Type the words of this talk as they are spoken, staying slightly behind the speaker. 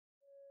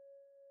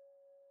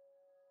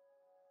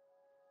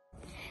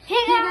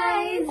Hey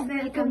guys,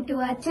 welcome to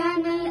our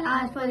channel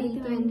R for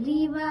Ritu and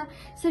Riva.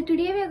 So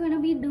today we are going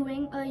to be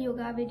doing a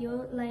yoga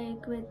video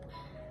like with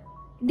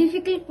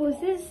difficult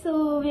poses.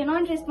 So we are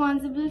not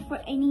responsible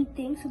for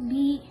anything. So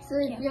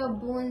if your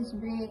bones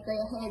break or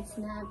your head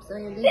snaps or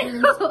your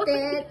ligaments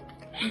tear,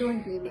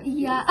 don't blame us.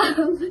 Yeah,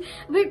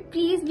 but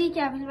please be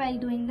careful while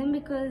doing them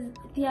because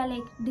they are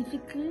like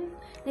difficult,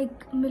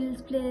 like middle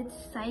split,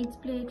 side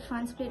split,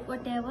 front split,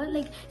 whatever.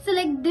 Like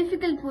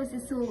difficult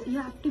poses. So you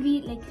have to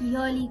be like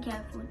really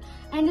careful.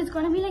 And it's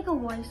gonna be like a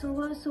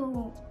voiceover,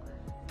 so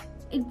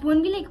it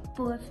won't be like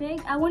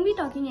perfect. I won't be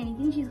talking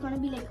anything. She's gonna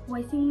be like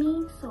voicing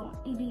me, so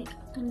it'll be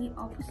like totally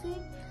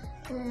opposite.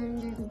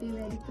 And it'll be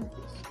very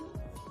professional.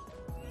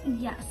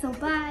 Yeah. So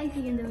bye. See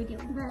you in the video.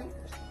 Bye.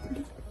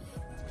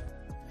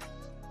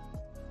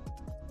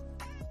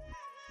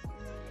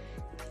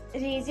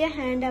 Raise your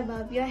hand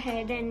above your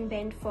head and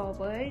bend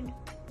forward.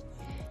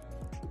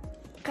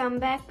 Come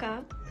back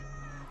up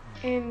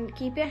and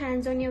keep your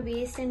hands on your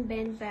waist and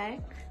bend back.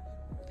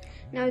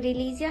 Now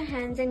release your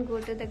hands and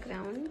go to the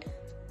ground.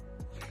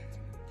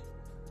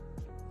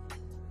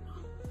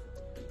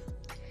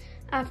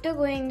 After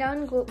going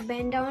down,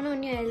 bend down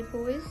on your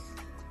elbows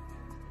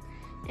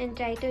and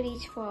try to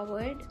reach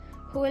forward.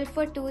 Hold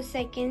for 2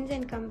 seconds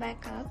and come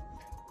back up.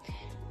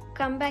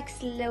 Come back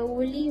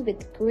slowly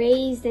with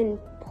grace and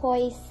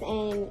poise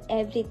and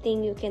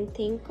everything you can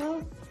think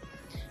of.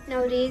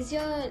 Now raise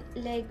your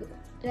leg,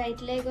 right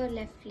leg or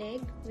left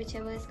leg,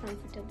 whichever is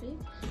comfortable,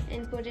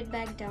 and put it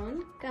back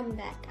down. Come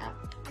back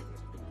up.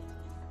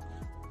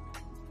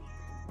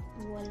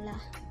 Voila.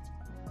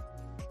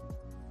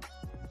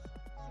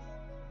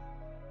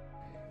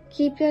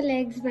 Keep your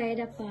legs wide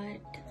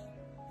apart.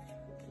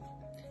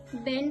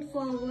 Bend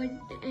forward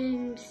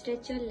and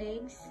stretch your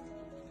legs.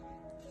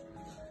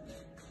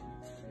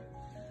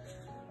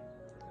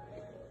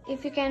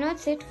 If you cannot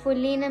sit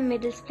fully in a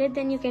middle split,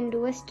 then you can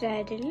do a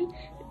straddle.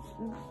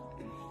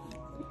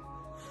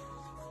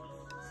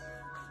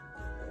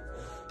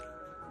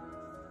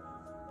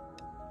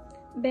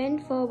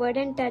 Bend forward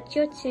and touch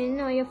your chin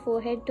or your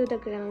forehead to the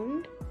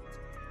ground.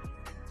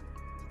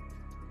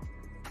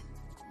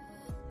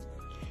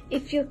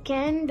 If you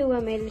can do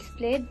a middle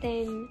split,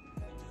 then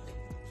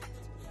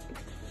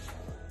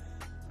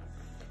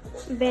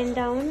bend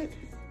down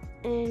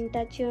and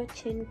touch your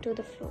chin to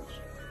the floor.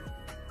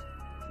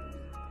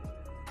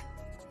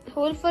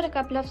 Hold for a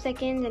couple of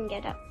seconds and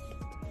get up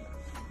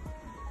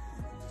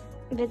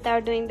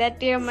without doing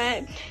that to your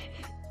mat.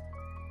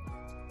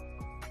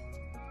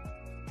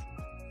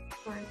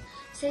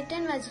 Sit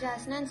in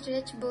Vajrasana and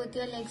stretch both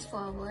your legs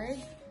forward.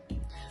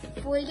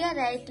 Fold your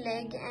right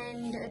leg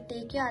and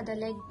take your other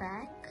leg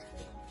back.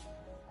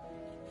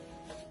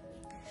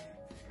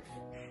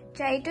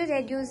 Try to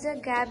reduce the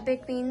gap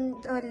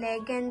between the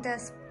leg and the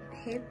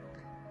hip.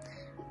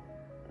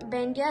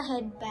 Bend your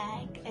head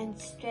back and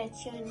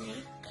stretch your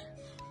neck.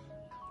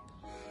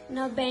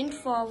 Now bend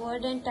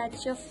forward and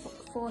touch your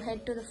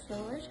forehead to the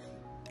floor.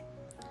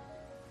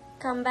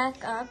 Come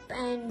back up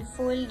and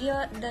fold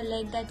the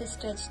leg that is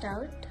stretched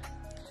out.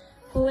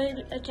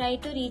 Try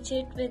to reach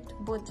it with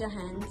both your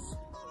hands.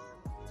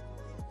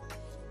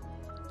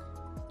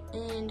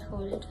 And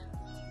hold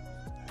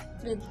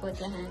with both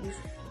your hands.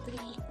 3,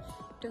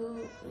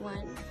 2,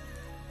 1.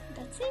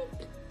 That's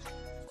it.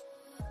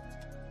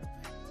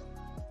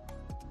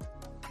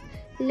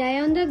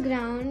 Lie on the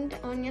ground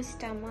on your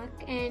stomach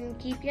and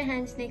keep your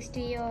hands next to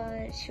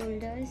your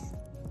shoulders.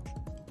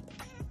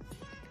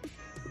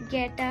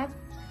 Get up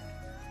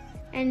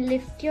and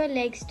lift your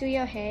legs to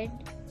your head.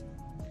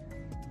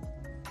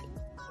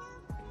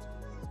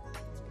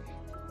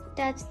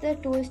 Touch the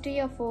toes to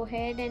your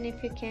forehead, and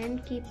if you can,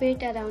 keep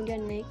it around your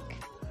neck.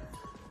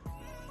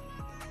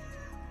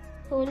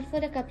 Hold for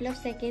a couple of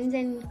seconds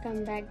and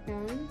come back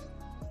down.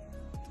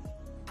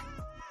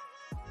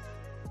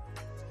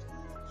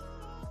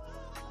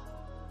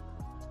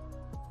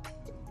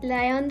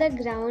 Lie on the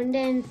ground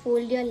and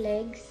fold your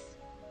legs.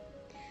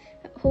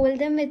 Hold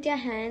them with your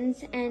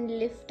hands and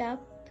lift up.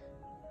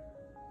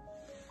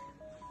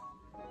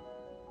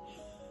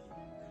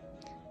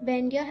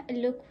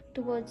 Look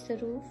towards the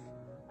roof.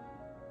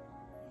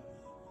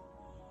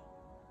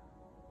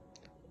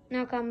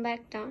 Now come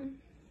back down.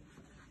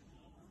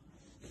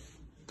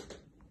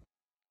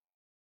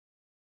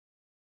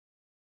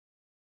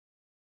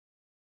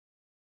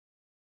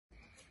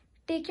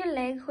 Take your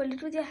leg, hold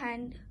it with your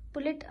hand,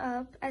 pull it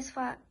up as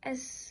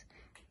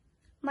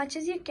much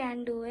as you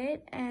can do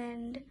it,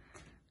 and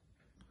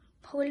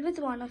hold with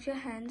one of your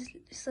hands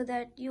so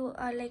that you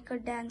are like a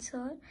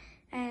dancer,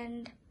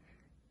 and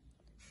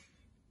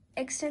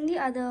extend the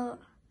other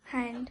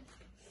hand,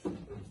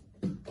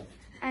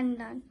 and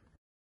done.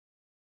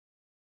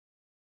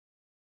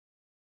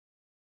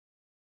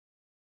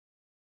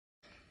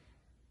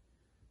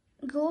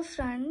 Go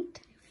front.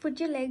 Put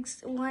your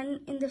legs one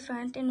in the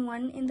front and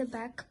one in the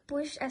back.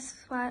 Push as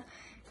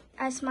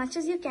much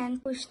as you can.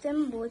 Push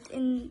them both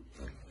in,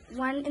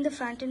 one in the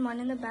front and one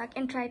in the back,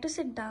 and try to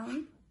sit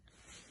down.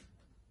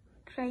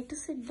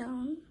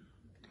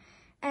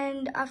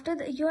 And after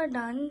you are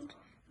done,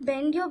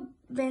 bend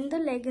the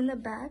leg in the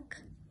back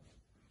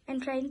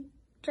and try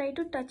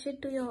to touch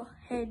it to your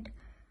head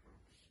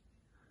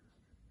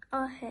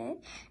or hair,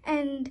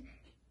 and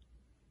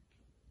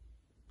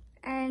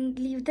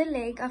leave the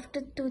leg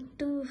after 2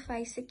 to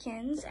 5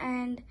 seconds.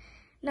 And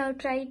now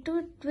try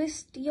to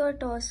twist your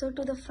torso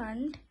to the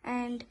front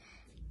and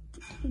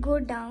go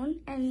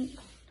down and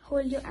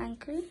hold your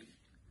ankle.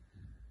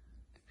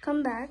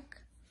 Come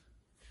back.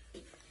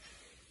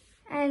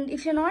 And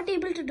if you're not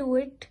able to do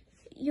it,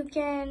 you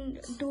can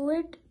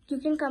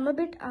come a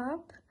bit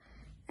up,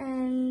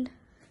 and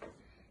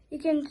you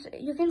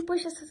can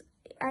push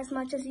as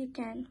much as you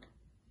can.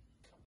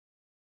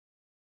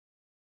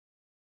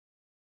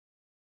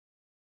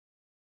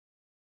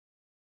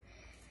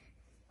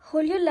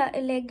 Hold your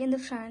leg in the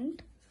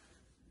front.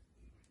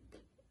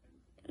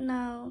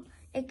 Now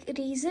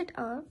raise it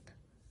up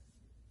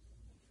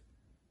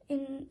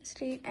in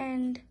straight,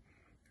 and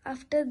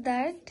after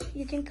that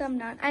you can come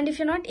down. And if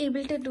you're not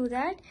able to do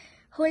that,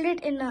 hold it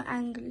in an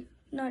angle,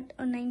 not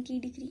a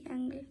 90-degree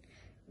angle.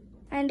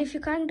 And if you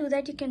can't do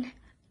that, you can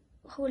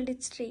hold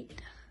it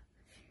straight.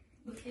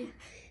 Okay.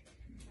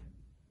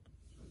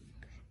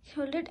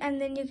 Hold it,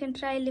 and then you can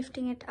try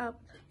lifting it up.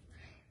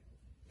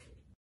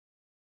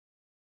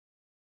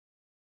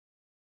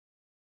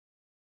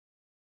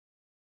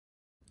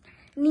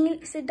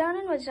 Sit down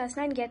in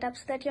Vajrasana and get up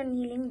so that you're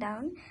kneeling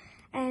down,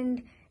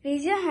 and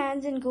raise your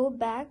hands and go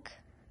back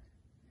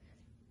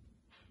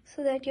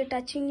so that you're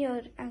touching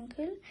your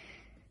ankle.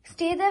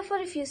 Stay there for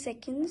a few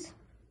seconds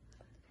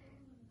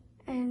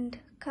and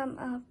come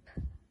up.